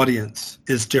the audience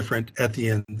is different at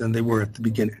the end than they were at the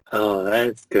beginning. Oh,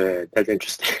 that's good. That's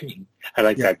interesting. I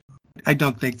like that. I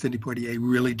don't think Sidney Poitier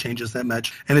really changes that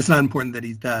much, and it's not important that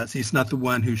he does. He's not the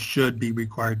one who should be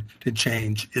required to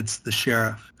change. It's the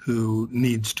sheriff who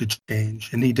needs to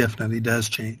change, and he definitely does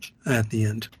change at the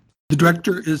end. The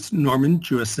director is Norman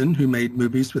Jewison, who made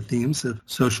movies with themes of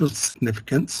social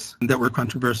significance that were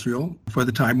controversial for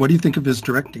the time. What do you think of his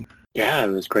directing? Yeah, it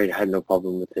was great. I had no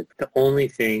problem with it. The only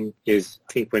thing is,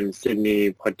 I think when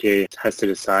Sidney Poitier has to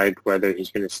decide whether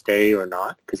he's going to stay or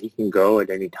not, because he can go at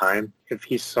any time. If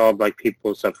he saw black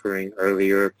people suffering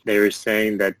earlier, they were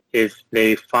saying that if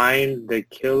they find the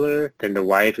killer, then the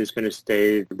wife is going to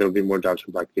stay. There'll be more jobs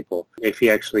for black people. If he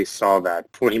actually saw that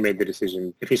before he made the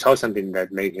decision, if he saw something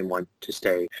that made him want to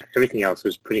stay, everything else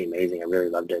was pretty amazing. I really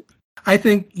loved it. I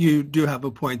think you do have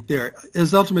a point there.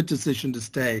 His ultimate decision to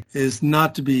stay is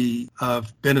not to be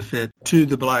of benefit to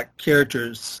the black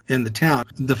characters in the town.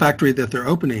 The factory that they're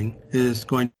opening is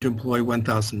going to employ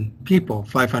 1,000 people,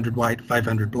 500 white,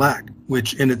 500 black,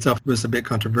 which in itself was a bit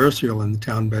controversial in the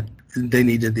town, but they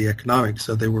needed the economics,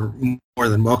 so they were more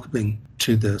than welcoming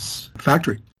to this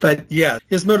factory. But yeah,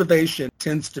 his motivation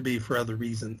tends to be for other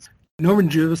reasons. Norman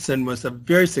Jewison was a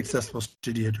very successful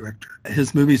studio director.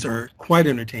 His movies are quite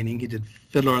entertaining. He did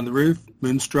Fiddler on the Roof,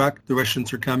 Moonstruck, The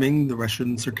Russians Are Coming, The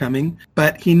Russians Are Coming.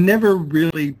 But he never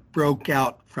really broke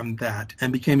out from that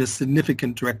and became a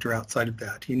significant director outside of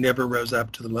that. He never rose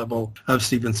up to the level of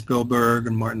Steven Spielberg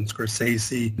and Martin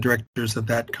Scorsese, directors of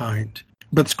that kind.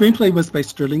 But the screenplay was by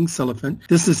Sterling Sullivan.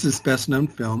 This is his best-known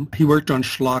film. He worked on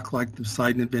schlock like The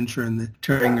Poseidon Adventure and The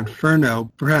Tearing Inferno.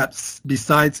 Perhaps,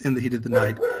 besides In the Heat of the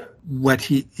Night, what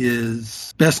he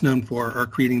is best known for are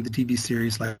creating the TV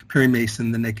series like Perry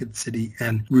Mason, The Naked City,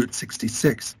 and Route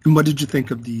 66. And what did you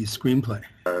think of the screenplay?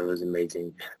 It was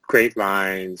amazing. Great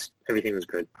lines. Everything was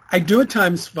good. I do at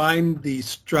times find the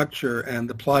structure and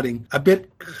the plotting a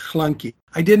bit clunky.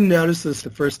 I didn't notice this the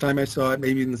first time I saw it,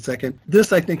 maybe even the second.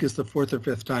 This, I think, is the fourth or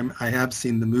fifth time I have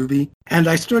seen the movie. And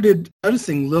I started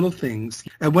noticing little things.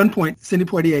 At one point, Sidney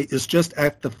Poitier is just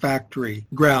at the factory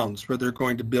grounds where they're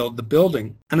going to build the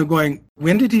building. And I'm going,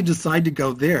 when did he decide to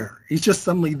go there? He's just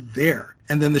suddenly there.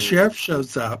 And then the sheriff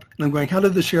shows up. And I'm going, how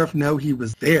did the sheriff know he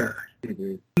was there?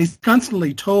 Mm-hmm. He's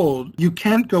constantly told, you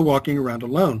can't go walking around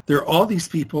alone. There are all these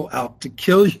people out to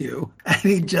kill you. And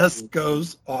he just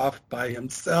goes off by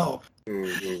himself.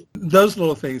 Mm-hmm. Those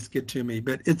little things get to me,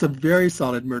 but it's a very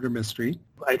solid murder mystery.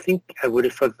 I think I would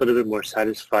have felt a little bit more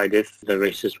satisfied if the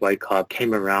racist white cop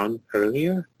came around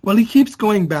earlier. Well, he keeps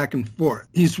going back and forth.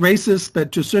 He's racist,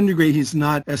 but to a certain degree, he's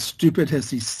not as stupid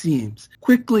as he seems.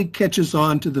 Quickly catches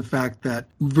on to the fact that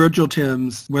Virgil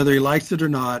Timms, whether he likes it or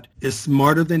not, is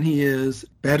smarter than he is,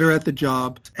 better at the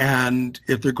job, and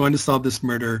if they're going to solve this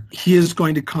murder, he is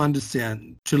going to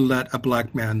condescend to let a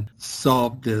black man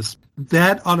solve this.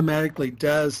 That automatically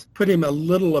does put him a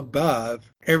little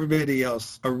above everybody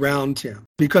else around him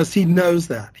because he knows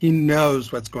that. He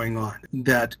knows what's going on,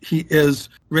 that he is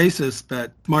racist,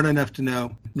 but smart enough to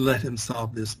know, let him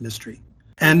solve this mystery.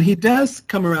 And he does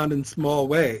come around in small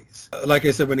ways. Like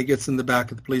I said, when he gets in the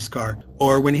back of the police car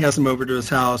or when he has him over to his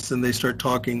house and they start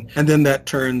talking. And then that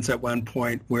turns at one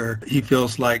point where he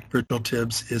feels like Virgil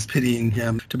Timms is pitying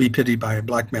him to be pitied by a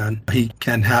black man. He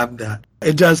can have that.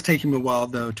 It does take him a while,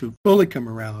 though, to fully come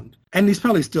around. And he's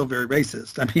probably still very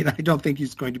racist. I mean, I don't think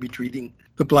he's going to be treating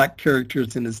the black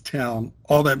characters in his town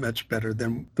all that much better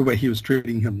than the way he was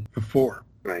treating him before.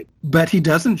 Right. But he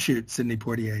doesn't shoot Sidney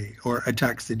Poitier or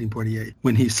attack Sidney Poitier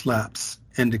when he slaps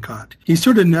Endicott. He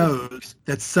sort of knows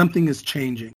that something is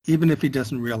changing, even if he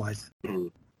doesn't realize it.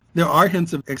 Mm. There are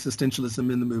hints of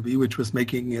existentialism in the movie, which was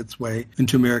making its way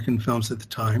into American films at the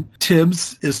time.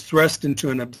 Tibbs is thrust into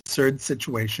an absurd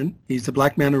situation. He's a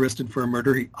black man arrested for a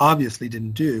murder he obviously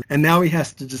didn't do, and now he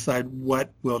has to decide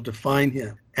what will define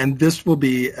him. And this will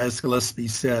be, as Gillespie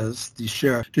says, the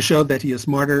sheriff, to show that he is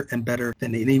smarter and better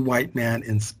than any white man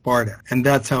in Sparta. And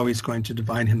that's how he's going to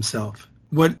define himself.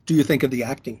 What do you think of the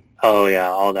acting? Oh, yeah,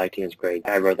 all the acting is great.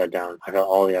 I wrote that down. I thought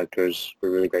all the actors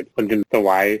were really great. But the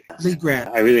wife, Lee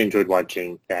Grant. I really enjoyed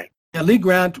watching that. Yeah, Lee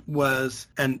Grant was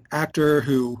an actor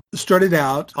who started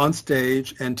out on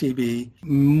stage and TV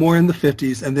more in the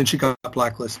 50s, and then she got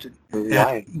blacklisted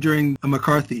during the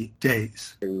McCarthy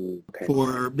days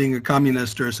for being a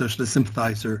communist or a socialist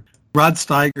sympathizer. Rod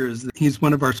Steiger, he's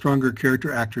one of our stronger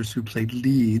character actors who played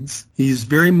leads. He's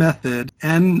very method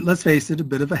and, let's face it, a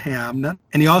bit of a ham.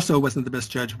 And he also wasn't the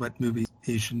best judge of what movies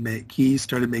he should make. He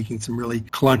started making some really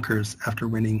clunkers after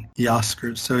winning the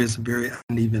Oscars, so he has a very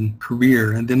uneven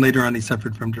career. And then later on he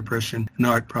suffered from depression and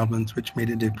heart problems, which made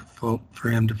it difficult for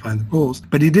him to find the roles.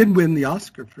 But he did win the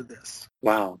Oscar for this.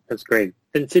 Wow, that's great.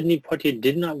 Then Sidney Poitier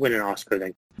did not win an Oscar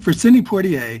then. For Sidney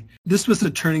Poitier, this was a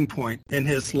turning point in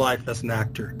his life as an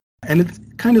actor. And it's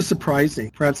kind of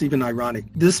surprising, perhaps even ironic.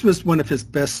 This was one of his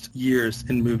best years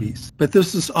in movies, but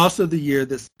this was also the year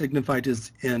that signified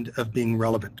his end of being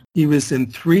relevant. He was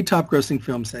in 3 top-grossing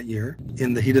films that year,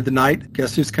 In the Heat of the Night,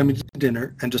 Guess Who's Coming to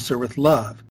Dinner, and To Sir with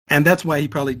Love. And that's why he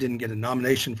probably didn't get a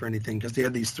nomination for anything, because he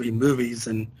had these 3 movies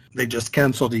and they just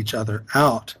canceled each other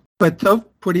out. But though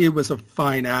Poitier was a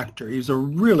fine actor, he was a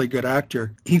really good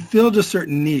actor, he filled a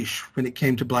certain niche when it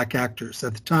came to black actors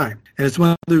at the time. And it's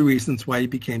one of the reasons why he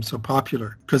became so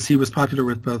popular, because he was popular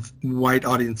with both white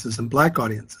audiences and black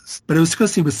audiences. But it was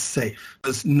because he was safe, he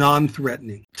was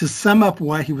non-threatening. To sum up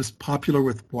why he was popular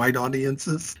with white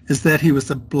audiences is that he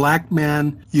was a black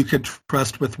man you could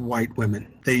trust with white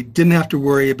women. They didn't have to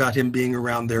worry about him being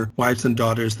around their wives and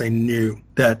daughters. They knew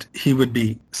that he would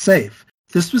be safe.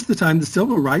 This was the time the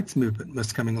civil rights movement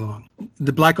was coming along.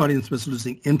 The black audience was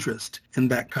losing interest in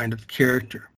that kind of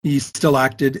character. He still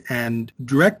acted and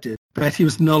directed, but he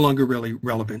was no longer really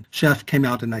relevant. Chef came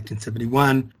out in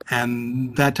 1971,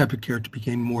 and that type of character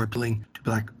became more appealing to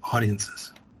black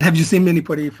audiences. Have you seen many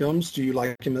Poitier films? Do you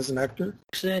like him as an actor?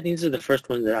 Actually, I think these are the first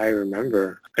ones that I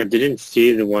remember. I didn't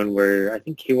see the one where I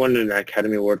think he won an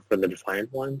Academy Award for The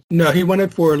Defiant One. No, he won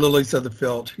it for Lilies of the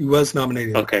Field. He was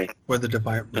nominated for The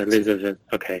Defiant One. Lilies of the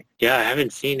Okay. Yeah, I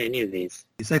haven't seen any of these.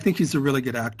 I think he's a really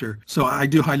good actor, so I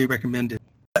do highly recommend it.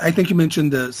 I think you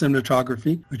mentioned the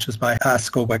cinematography, which is by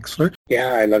Haskell Wexler.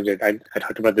 Yeah, I loved it. I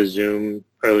talked about the zoom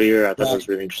earlier. I thought it was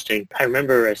really interesting. I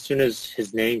remember as soon as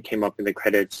his name came up in the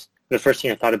credits, the first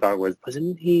thing I thought about was,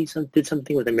 wasn't he did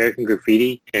something with American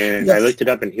Graffiti? And yes. I looked it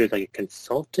up, and he was like a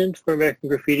consultant for American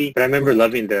Graffiti. But I remember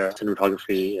loving the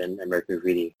cinematography in American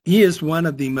Graffiti. He is one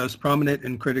of the most prominent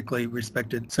and critically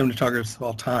respected cinematographers of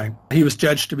all time. He was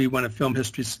judged to be one of film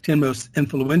history's 10 most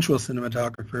influential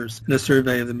cinematographers in a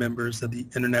survey of the members of the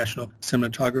International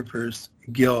Cinematographers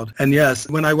Guild. And yes,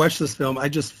 when I watch this film, I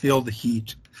just feel the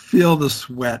heat, feel the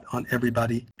sweat on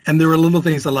everybody. And there were little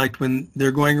things I liked when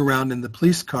they're going around in the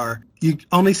police car. You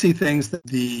only see things that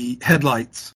the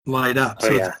headlights light up.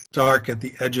 It's dark at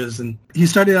the edges. And he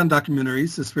started on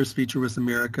documentaries. His first feature was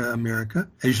America, America.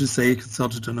 I should say he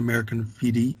consulted on American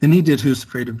Graffiti. Then he did Who's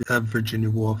Afraid of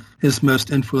Virginia Woolf. His most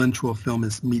influential film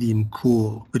is Medium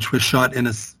Cool, which was shot in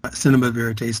a cinema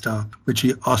verite style, which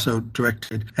he also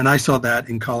directed. And I saw that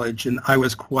in college, and I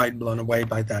was quite blown away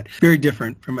by that. Very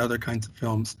different from other kinds of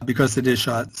films because it is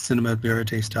shot cinema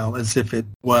verite style as if it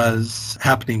was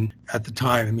happening at the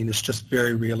time. I mean, it's just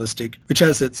very realistic, which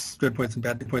has its good points and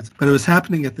bad points. But it was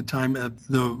happening at the time of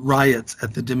the riots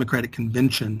at the Democratic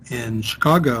Convention in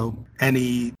Chicago, and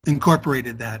he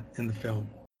incorporated that in the film.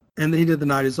 And The Heat of the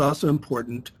Night is also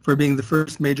important for being the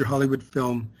first major Hollywood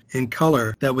film in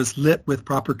color that was lit with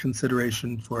proper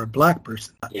consideration for a black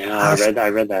person. Yeah, I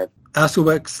read that. Haskell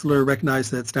Wexler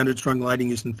recognized that standard strong lighting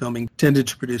used in filming tended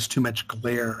to produce too much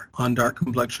glare on dark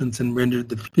complexions and rendered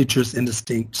the features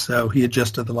indistinct, so he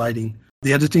adjusted the lighting.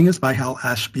 The editing is by Hal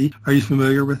Ashby. Are you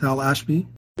familiar with Hal Ashby?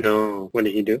 No. What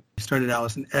did he do? He started out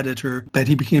as an editor, but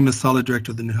he became a solid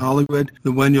director of the New Hollywood.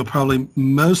 The one you'll probably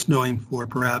most know him for,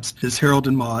 perhaps, is Harold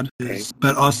and Maude,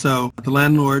 but also The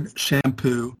Landlord,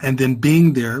 Shampoo, and then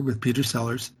Being There with Peter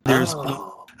Sellers. There's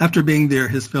After being there,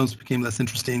 his films became less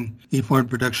interesting. He formed a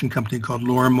production company called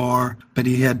Lorimar, but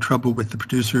he had trouble with the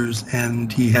producers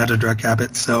and he had a drug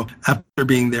habit. So after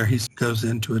being there, he goes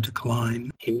into a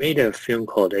decline. He made a film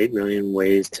called 8 Million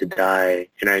Ways to Die,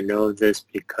 and I know this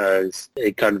because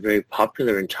it got very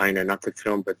popular in China, not the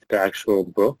film, but the actual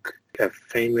book. A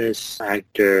famous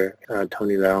actor,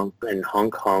 Tony Leung, in Hong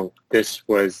Kong, this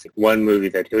was one movie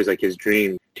that it was like his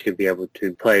dream to be able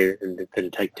to play the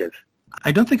detective.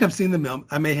 I don't think I've seen the film.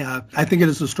 I may have. I think it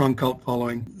is a strong cult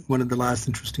following. One of the last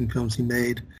interesting films he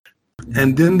made.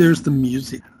 And then there's the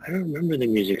music. I don't remember the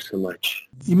music so much.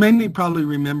 You mainly probably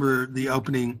remember the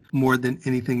opening more than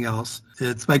anything else.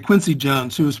 It's by Quincy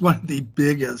Jones, who was one of the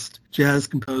biggest jazz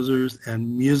composers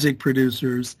and music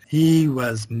producers. He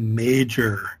was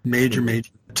major.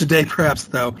 Today, perhaps,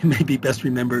 though, he may be best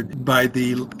remembered by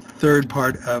the third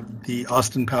part of the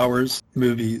Austin Powers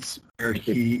movies, where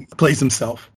he plays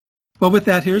himself. Well, with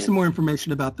that, here's some more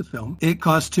information about the film. It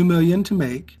cost $2 million to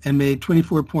make and made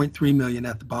 $24.3 million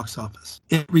at the box office.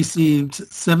 It received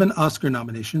 7 Oscar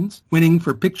nominations, winning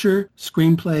for picture,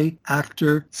 screenplay,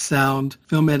 actor, sound,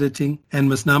 film editing, and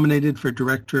was nominated for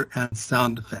director and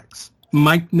sound effects.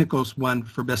 Mike Nichols won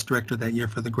for Best Director that year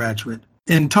for The Graduate.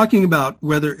 In talking about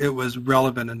whether it was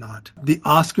relevant or not, the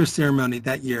Oscar ceremony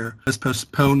that year was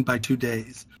postponed by 2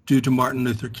 days due to Martin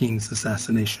Luther King's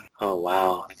assassination. Oh,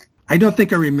 wow. I don't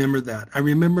think I remember that. I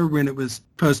remember when it was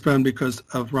postponed because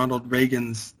of Ronald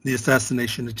Reagan's, the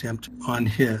assassination attempt on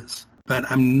his. But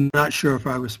I'm not sure if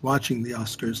I was watching the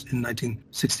Oscars in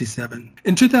 1967.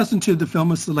 In 2002, the film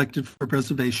was selected for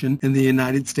preservation in the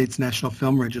United States National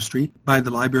Film Registry by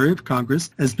the Library of Congress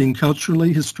as being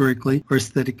culturally, historically, or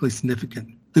aesthetically significant.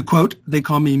 The quote, "They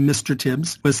call me Mr.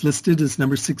 Tibbs," was listed as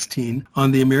number 16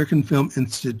 on the American Film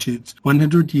Institute's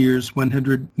 100 Years,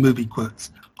 100 Movie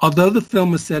Quotes. Although the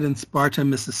film was set in Sparta,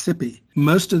 Mississippi,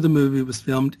 most of the movie was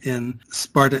filmed in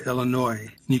Sparta, Illinois.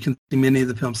 You can see many of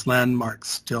the film's landmarks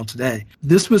still today.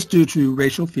 This was due to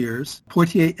racial fears.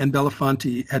 Poitier and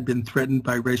Belafonte had been threatened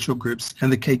by racial groups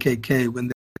and the KKK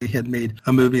when they had made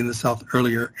a movie in the South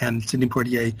earlier, and Sidney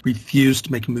Poitier refused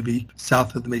to make a movie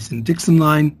south of the Mason-Dixon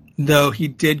line, though he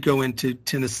did go into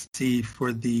Tennessee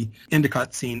for the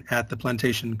Endicott scene at the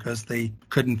plantation because they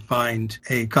couldn't find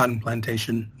a cotton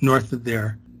plantation north of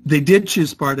there. They did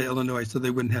choose Sparta, Illinois, so they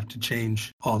wouldn't have to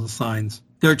change all the signs.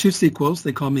 There are 2 sequels,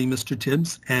 They Call Me Mr.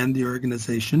 Tibbs and The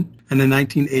Organization, and a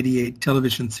 1988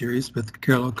 television series with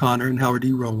Carol O'Connor and Howard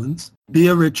E. Rollins. Bea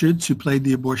Richards, who played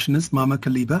the abortionist Mama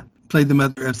Kaliba, played the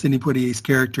mother of Sidney Poitier's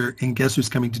character in Guess Who's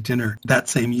Coming to Dinner that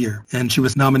same year, and she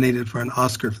was nominated for an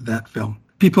Oscar for that film.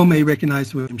 People may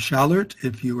recognize William Schallert,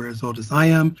 if you were as old as I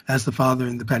am, as the father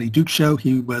in The Patty Duke Show.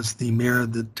 He was the mayor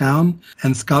of the town.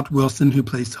 And Scott Wilson, who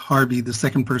plays Harvey, the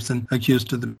second person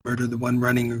accused of the murder, the one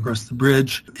running across the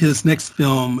bridge. His next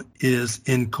film is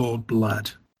In Cold Blood.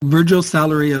 Virgil's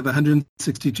salary of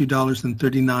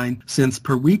 $162.39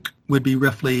 per week would be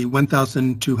roughly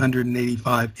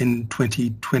 $1,285 in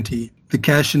 2020. The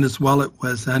cash in his wallet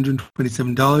was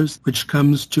 $127, which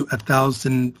comes to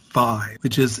 $1,005,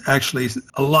 which is actually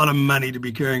a lot of money to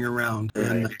be carrying around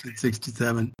in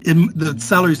 1967. The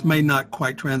salaries may not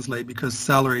quite translate because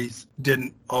salaries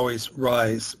didn't always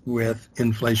rise with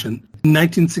inflation. In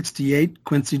 1968,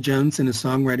 Quincy Jones and his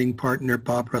songwriting partner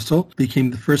Bob Russell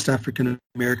became the first African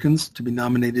Americans to be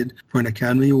nominated for an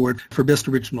Academy Award for Best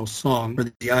Original Song for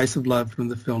The Eyes of Love from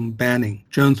the film Banning.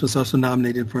 Jones was also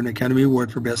nominated for an Academy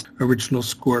Award for Best Original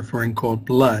Score for In Cold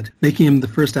Blood, making him the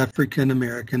first African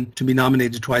American to be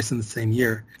nominated twice in the same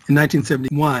year. In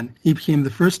 1971, he became the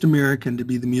first American to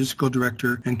be the musical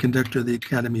director and conductor of the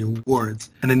Academy Awards,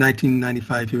 and in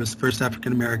 1995, he was the first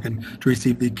African American to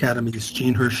receive the Academy's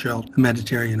Jean Hersholt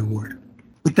Humanitarian Award.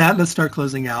 With that, let's start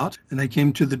closing out. And I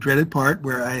came to the dreaded part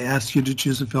where I asked you to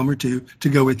choose a film or two to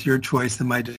go with your choice that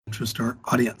might interest our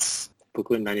audience.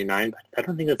 Brooklyn 99, I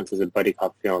don't think that is a buddy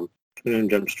cop film. 21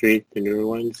 Jump Street, the newer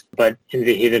ones. But In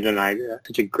the Heat of the Night,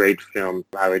 such a great film.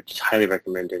 I would highly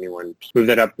recommend anyone move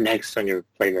that up next on your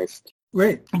playlist.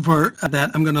 Great. For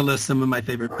that, I'm going to list some of my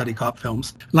favorite buddy cop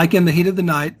films. Like In the Heat of the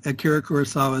Night, Akira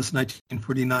Kurosawa's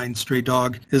 1949 Stray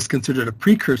Dog is considered a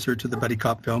precursor to the buddy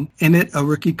cop film. In it, a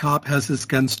rookie cop has his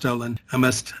gun stolen and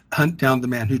must hunt down the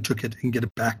man who took it and get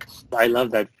it back. I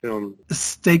love that film.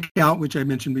 Stakeout, which I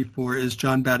mentioned before, is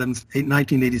John Badham's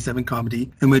 1987 comedy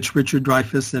in which Richard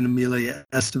Dreyfuss and Amelia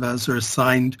Estevez are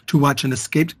assigned to watch an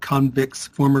escaped convict's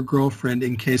former girlfriend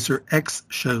in case her ex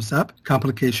shows up.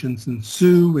 Complications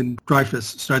ensue when Dreyfuss Dreyfus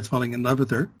starts falling in love with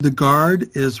her. The Guard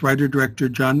is writer-director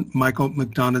John Michael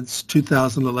McDonagh's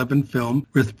 2011 film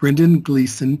with Brendan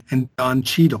Gleeson and Don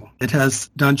Cheadle. It has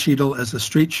Don Cheadle as a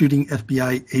straight-shooting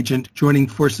FBI agent joining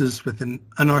forces with an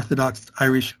unorthodox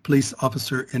Irish police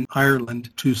officer in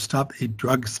Ireland to stop a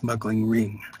drug smuggling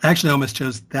ring. I actually almost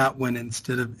chose that one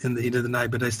instead of In the Heat of the Night,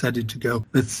 but I decided to go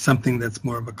with something that's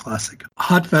more of a classic.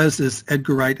 Hot Fuzz is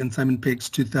Edgar Wright and Simon Pegg's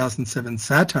 2007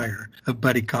 satire of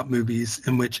buddy cop movies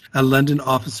in which a London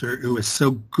officer who is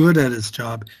so good at his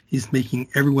job he's making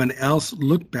everyone else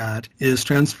look bad is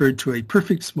transferred to a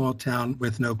perfect small town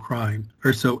with no crime,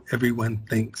 or so everyone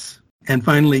thinks. And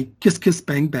finally, Kiss Kiss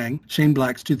Bang Bang, Shane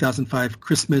Black's 2005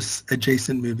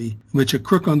 Christmas-adjacent movie, in which a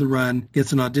crook on the run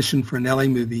gets an audition for an LA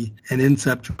movie and ends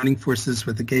up joining forces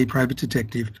with a gay private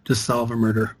detective to solve a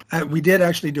murder. We did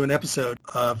actually do an episode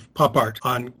of Pop Art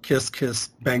on Kiss Kiss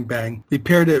Bang Bang. We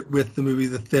paired it with the movie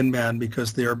The Thin Man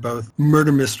because they are both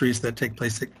murder mysteries that take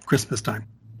place at Christmas time.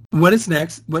 What is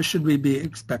next? What should we be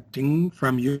expecting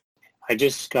from you? I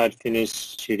just got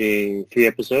finished shooting 3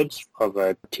 episodes of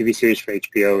a TV series for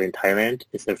HBO in Thailand.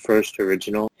 It's the first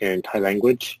original in Thai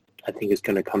language. I think it's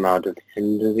going to come out at the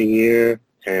end of the year,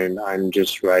 and I'm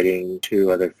just writing 2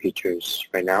 other features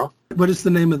right now. What is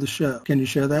the name of the show? Can you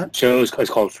share that? The show is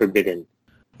called Forbidden.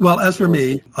 Well, as for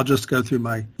me, I'll just go through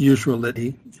my usual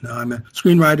litany. I'm a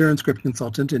screenwriter and script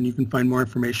consultant, and you can find more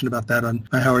information about that on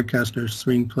my Howard Kastner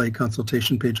screenplay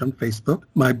consultation page on Facebook.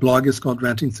 My blog is called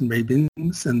Rantings and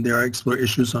Ravings, and there I explore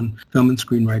issues on film and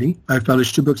screenwriting. I've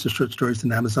published 2 books of short stories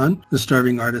on Amazon, The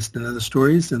Starving Artist and Other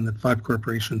Stories, and The 5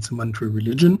 Corporations and One True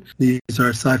Religion. These are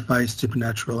sci-fi,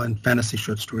 supernatural, and fantasy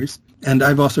short stories. And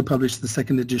I've also published the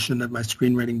 2nd edition of my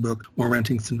screenwriting book, More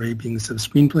Rantings and Ravings of a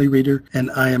Screenplay Reader, and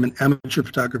I am an amateur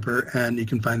photographer, and you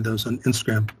can find those on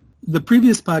Instagram. The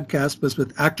previous podcast was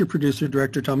with actor, producer,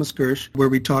 director Thomas Gersh, where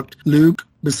we talked Luc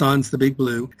Besson's The Big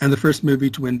Blue and the first movie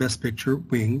to win Best Picture,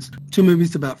 Wings, 2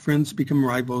 movies about friends who become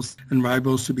rivals and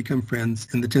rivals who become friends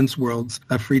in the tense worlds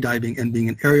of free diving and being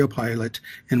an aerial pilot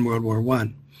in World War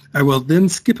I. I will then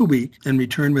skip a week and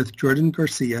return with Jordan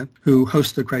Garcia, who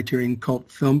hosts the Criterion Cult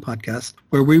Film Podcast,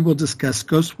 where we will discuss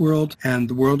Ghost World and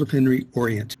The World of Henry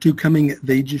Orient, 2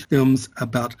 coming-of-age films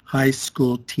about high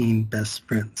school teen best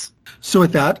friends. So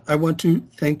with that, I want to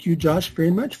thank you, Josh,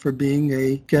 very much for being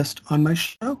a guest on my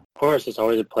show. Of course, it's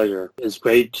always a pleasure. It's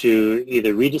great to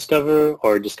either rediscover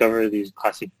or discover these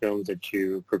classic films that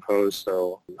you propose,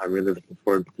 so I'm really looking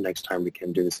forward to the next time we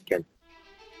can do this again.